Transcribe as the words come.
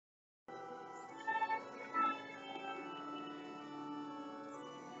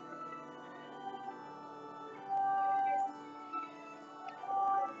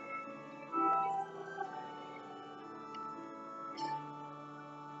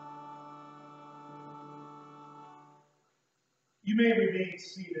You may remain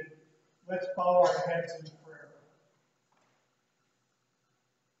seated. Let's bow our heads in prayer.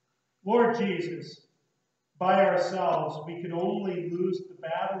 Lord Jesus, by ourselves we can only lose the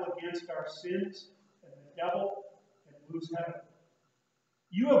battle against our sins and the devil and lose heaven.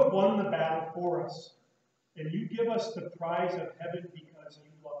 You have won the battle for us, and you give us the prize of heaven because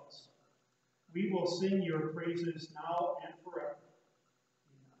you love us. We will sing your praises now and forever.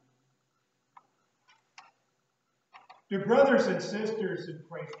 Dear brothers and sisters in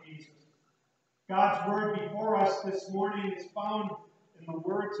Christ Jesus, God's word before us this morning is found in the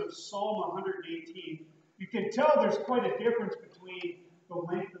words of Psalm 118. You can tell there's quite a difference between the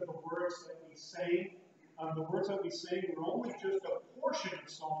length of the words that we sang. The words that we sang were only just a portion of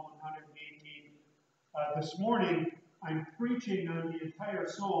Psalm 118. This morning, I'm preaching on the entire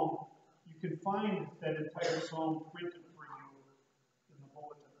psalm. You can find that entire psalm printed for you in the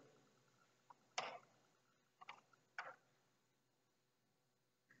bulletin.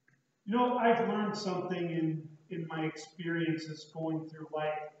 You know, I've learned something in my experiences going through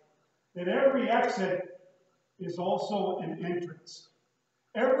life, that every exit is also an entrance.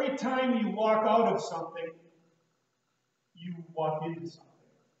 Every time you walk out of something, you walk into something.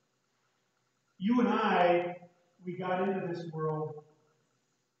 You and I, we got into this world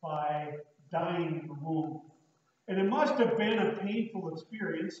by dying in the womb. And it must have been a painful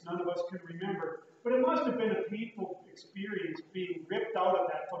experience. None of us can remember. But it must have been a painful experience being ripped out of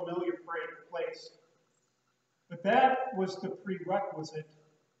that familiar place. But that was the prerequisite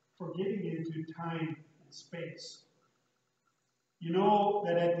for getting into time and space. You know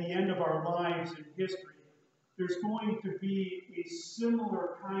that at the end of our lives in history, there's going to be a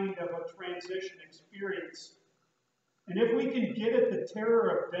similar kind of a transition experience. And if we can get at the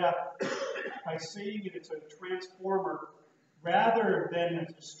terror of death by saying it's a transformer rather than a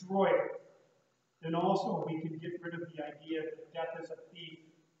destroyer, then also we can get rid of the idea that death is a thief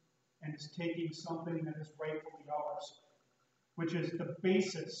and is taking something that is rightfully ours, which is the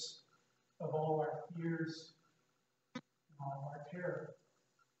basis of all our fears and all our terror.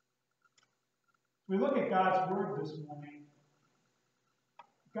 We look at God's word this morning.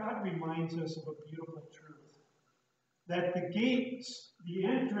 God reminds us of a beautiful truth, that the gates, the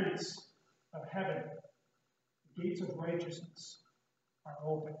entrance of heaven, the gates of righteousness are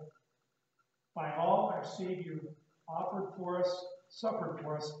open by all our Savior offered for us, suffered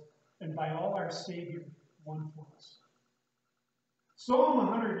for us, and by all our Savior won for us. Psalm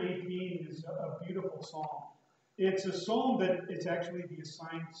 118 is a beautiful psalm. It's a psalm that is actually the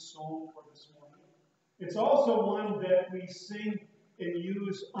assigned psalm for this morning. It's also one that we sing and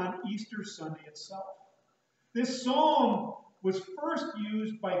use on Easter Sunday itself. This psalm was first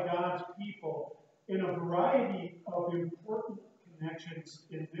used by God's people in a variety of important connections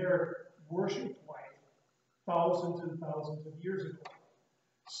in their worship life thousands and thousands of years ago.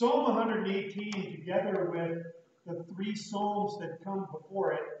 Psalm 118, together with the three psalms that come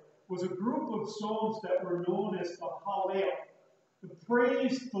before it, was a group of psalms that were known as the Hallel, the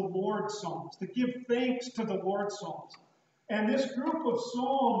praise the Lord psalms, the give thanks to the Lord psalms. And this group of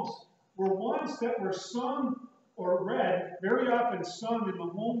psalms were ones that were sung or read, very often sung in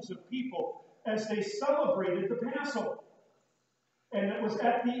the homes of people as they celebrated the Passover. And it was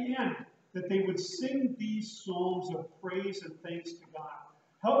at the end that they would sing these psalms of praise and thanks to God,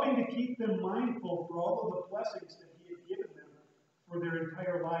 helping to keep them mindful for all of the blessings that He had given them for their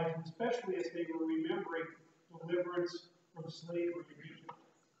entire lives, especially as they were remembering deliverance from slavery in Egypt.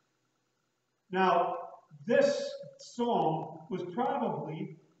 Now, this psalm was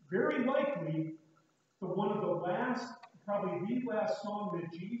probably, very likely, one of the last, probably the last song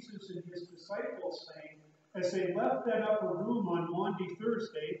that Jesus and His disciples sang as they left that upper room on Maundy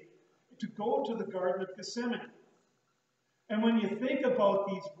Thursday to go to the Garden of Gethsemane. And when you think about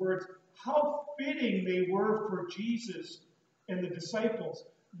these words, how fitting they were for Jesus and the disciples,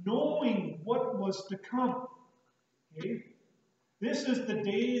 knowing what was to come. Okay? This is the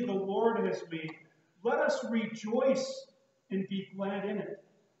day the Lord has made. Let us rejoice and be glad in it.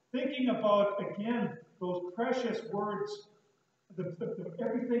 Thinking about, again, those precious words,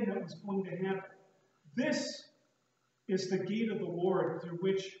 everything that was going to happen. This is the gate of the Lord through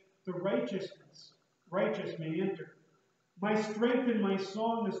which the righteous may enter. My strength and my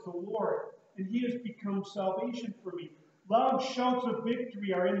song is the Lord, and He has become salvation for me. Loud shouts of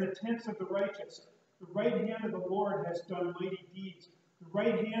victory are in the tents of the righteous. The right hand of the Lord has done mighty deeds. The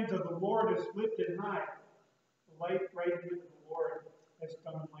right hand of the Lord is lifted high. The right hand of the Lord has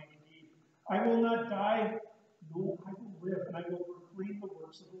done a mighty deed. I will not die, no, I will live, and I will proclaim the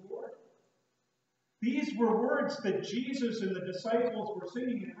works of the Lord. These were words that Jesus and the disciples were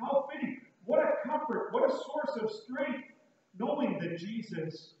singing, and how fitting. What a comfort, what a source of strength, knowing that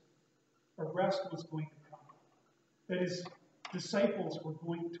Jesus' arrest was going to come, that his disciples were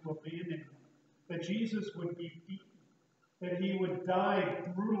going to abandon him, that Jesus would be beaten, that he would die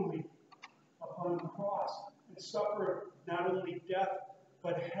brutally upon the cross and suffer not only death,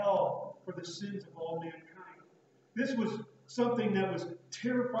 but hell for the sins of all mankind. This was something that was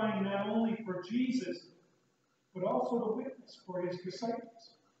terrifying not only for Jesus, but also the witness for his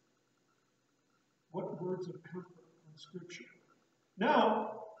disciples. What words of comfort from Scripture.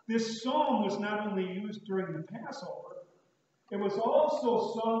 Now, this psalm was not only used during the Passover, it was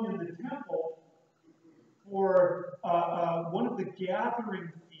also sung in the temple for one of the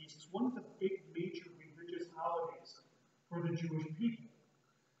gathering feasts, one of the big major religious holidays for the Jewish people.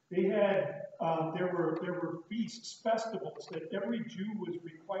 They had, there were feasts, festivals that every Jew was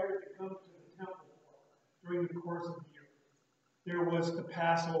required to come to the temple for during the course of the year. There was the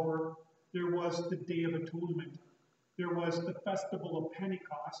Passover, there was the Day of Atonement, there was the Festival of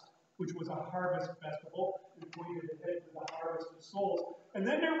Pentecost, which was a harvest festival, and pointed ahead to the harvest of souls. And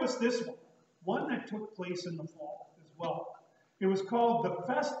then there was this one that took place in the fall as well. It was called the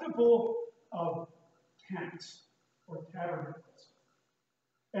Festival of Tents, or Tabernacles.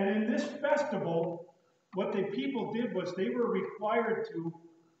 And in this festival, what the people did was they were required to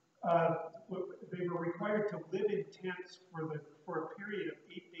live in tents for a period of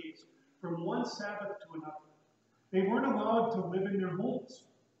 8 days, from one Sabbath to another. They weren't allowed to live in their homes,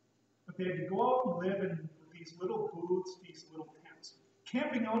 but they had to go out and live in these little booths, these little tents,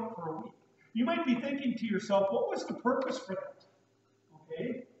 camping out for a week. You might be thinking to yourself, what was the purpose for that?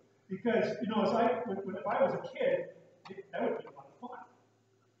 Okay? Because, you know, if I was a kid, that would be a lot of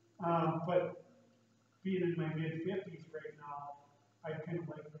fun. But being in my mid-50s right now, I'd kind of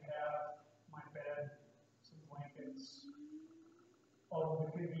like to have my bed, some blankets, all of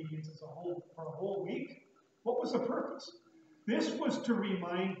the conveniences for a whole week. What was the purpose? This was to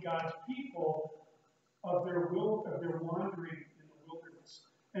remind God's people of their wandering in the wilderness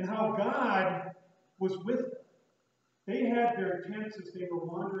and how God was with them. They had their tents as they were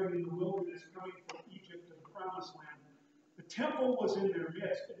wandering in the wilderness coming from Egypt to the Promised Land. The temple was in their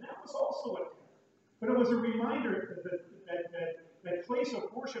midst, and that was also a temple. But it was a reminder that place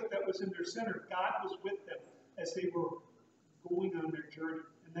of worship that was in their center, God was with them as they were going on their journey,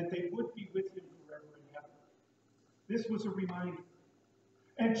 and that they would be with him forever in heaven. This was a reminder.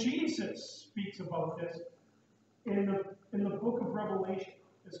 And Jesus speaks about this in the book of Revelation,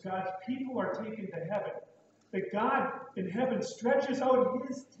 as God's people are taken to heaven, that God in heaven stretches out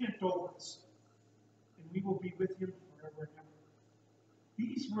his tent over us, and we will be with him forever and ever.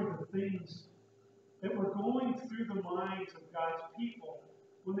 These were the things that were going through the minds of God's people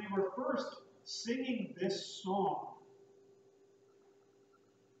when they were first singing this song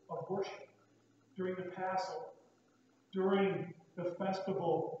of worship during the Passover, during the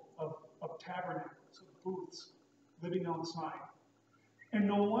festival of tabernacles, of booths, living outside. And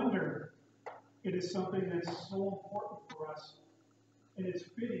no wonder it is something that's so important for us. And it's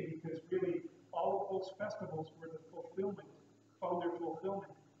fitting because really all of those festivals were the fulfillment, found their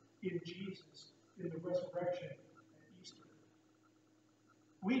fulfillment in Jesus, in the resurrection at Easter.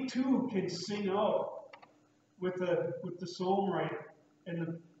 We too can sing out with the psalm writer and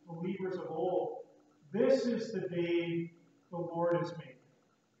the believers of old. This is the day the Lord has made.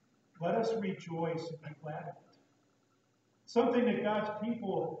 Let us rejoice and be glad in it. Something that God's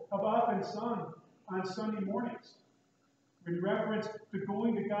people have often sung on Sunday mornings in reference to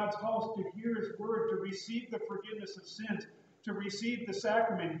going to God's house to hear his word, to receive the forgiveness of sins, to receive the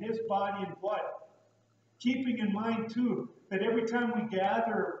sacrament, his body and blood. Keeping in mind, too, that every time we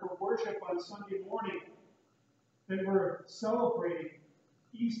gather for worship on Sunday morning, that we're celebrating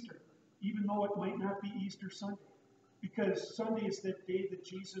Easter, even though it might not be Easter Sunday. Because Sunday is that day that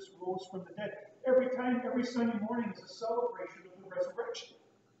Jesus rose from the dead. Every Sunday morning is a celebration of the resurrection.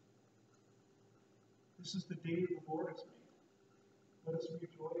 This is the day the Lord has made. Let us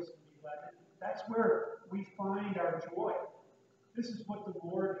rejoice and be glad. That's where we find our joy. This is what the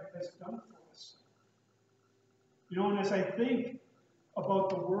Lord has done for us. You know, and as I think about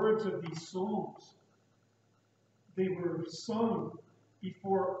the words of these psalms, they were sung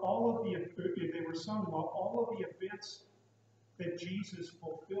before they were sung while all of the events that Jesus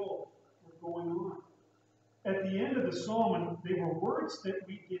fulfilled were going on. At the end of the psalm, and they were words that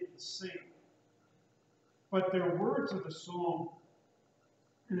we didn't sing, but they're words of the psalm.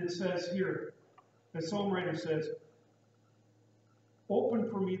 And it says here, the psalm writer says, "Open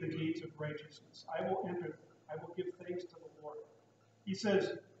for me the gates of righteousness. I will enter them. I will give thanks to the Lord." He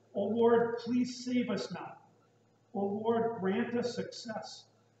says, "O Lord, please save us now. O Lord, grant us success.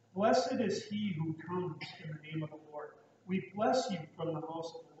 Blessed is he who comes in the name of the Lord. we bless you from the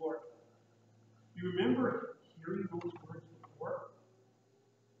house of the Lord. You remember hearing those words before?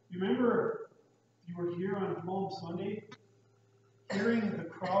 You remember you were here on Palm Sunday, hearing the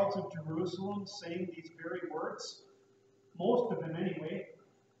crowds of Jerusalem saying these very words? Most of them anyway.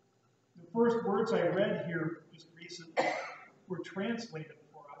 The first words I read here just recently were translated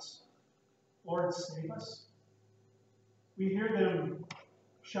for us. Lord, save us. We hear them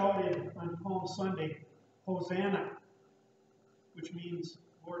shouted on Palm Sunday, Hosanna, which means,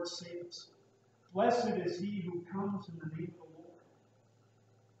 Lord, save us. Blessed is he who comes in the name of the Lord.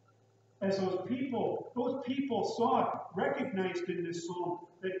 As those people saw, recognized in this psalm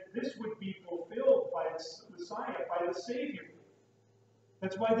that this would be fulfilled by the Messiah, by the Savior.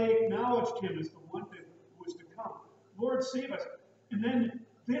 That's why they acknowledged him as the one who was to come. Lord, save us. And then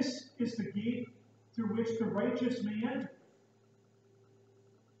this is the gate through which the righteous may enter.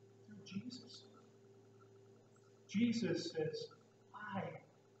 Through Jesus. Jesus says, I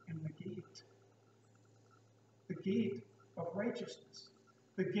am the gate. The gate of righteousness.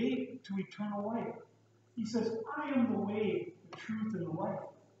 The gate to eternal life. He says, I am the way, the truth, and the life.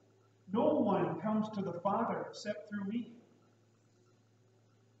 No one comes to the Father except through me.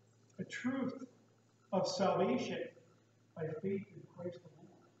 The truth of salvation by faith in Christ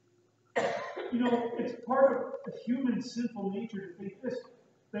alone. You know, it's part of the human sinful nature to think this,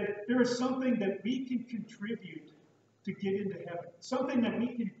 that there is something that we can contribute to get into heaven. Something that we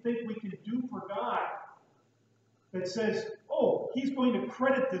can think we can do for God that says, oh, he's going to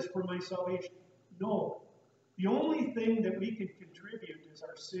credit this for my salvation. No. The only thing that we can contribute is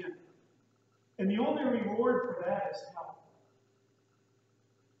our sin. And the only reward for that is hell.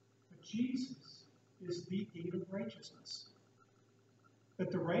 But Jesus is the gate of righteousness, that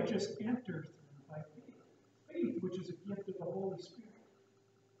the righteous enter through by faith. Faith, which is a gift of the Holy Spirit.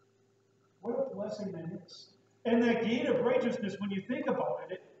 What a blessing that is. And that gate of righteousness, when you think about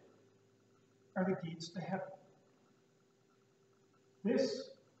it, are the gates to heaven. This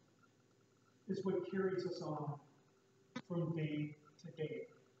is what carries us on from day to day.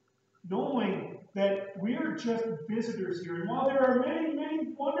 Knowing that we're just visitors here. And while there are many, many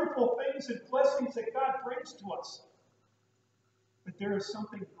wonderful things and blessings that God brings to us, but there is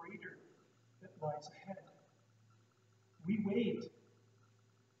something greater that lies ahead. We wait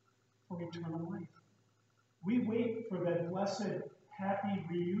for eternal life. We wait for that blessed, happy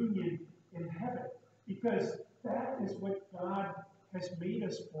reunion in heaven, because that is what God has made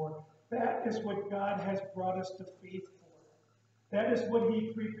us for. That is what God has brought us to faith for. That is what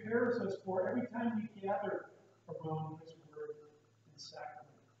he prepares us for every time we gather around his word and sacrament.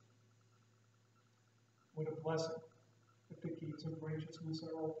 What a blessing that the gates of righteousness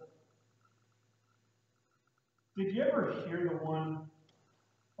are open. Did you ever hear the one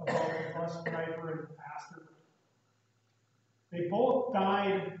about the bus driver and the pastor? They both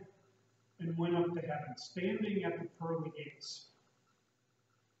died and went up to heaven, standing at the pearly gates.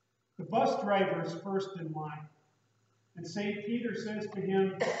 The bus driver is first in line. And St. Peter says to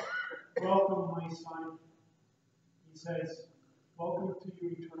him, welcome, my son. He says, welcome to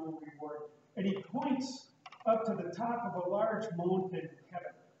your eternal reward. And he points up to the top of a large mountain in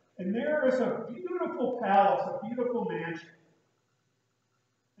heaven. And there is a beautiful palace, a beautiful mansion.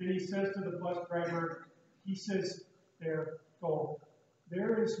 And he says to the bus driver, he says, there, go.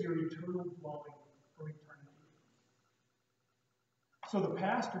 There is your eternal dwelling for eternity. So the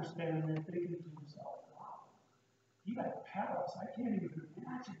pastor's standing there thinking to himself, wow, he got a palace. I can't even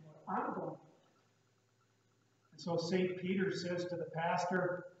imagine what I'm going to do. And so St. Peter says to the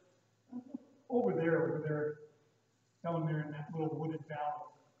pastor, over there, down there in that little wooded valley,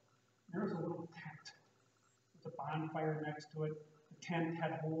 there's a little tent with a bonfire next to it. The tent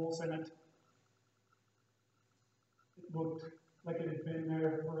had holes in it. It looked like it had been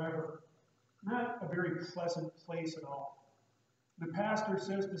there forever. Not a very pleasant place at all. The pastor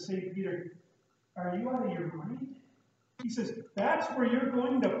says to St. Peter, are you out of your mind? He says, that's where you're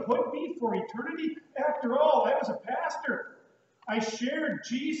going to put me for eternity? After all, I was a pastor. I shared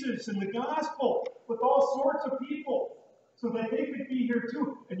Jesus and the gospel with all sorts of people so that they could be here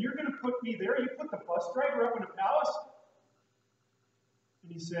too. And you're going to put me there? You put the bus driver up in a palace?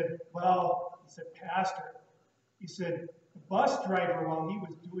 And he said, well, he said, pastor, he said, the bus driver, while he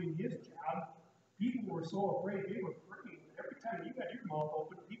was doing his job, people were so afraid they were praying. Every time you had your mouth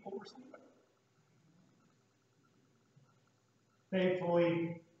open, people were sleeping.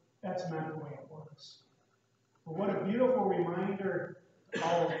 Thankfully, that's not the way it works. But what a beautiful reminder to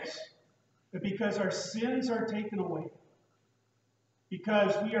all of us that because our sins are taken away,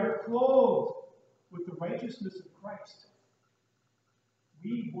 because we are clothed with the righteousness of Christ,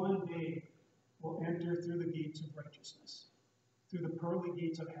 we one day will enter through the gates of righteousness, through the pearly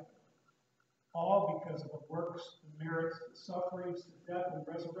gates of heaven. All because of the works, the merits, the sufferings, the death, and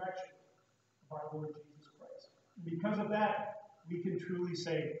resurrection of our Lord Jesus Christ. And because of that, we can truly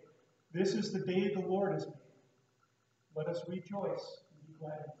say, this is the day the Lord has made. Let us rejoice and be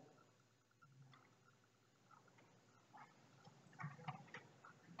glad in it.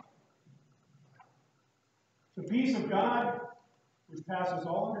 The peace of God, which passes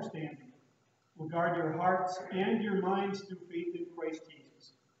all understanding, will guard your hearts and your minds through faith in Christ Jesus.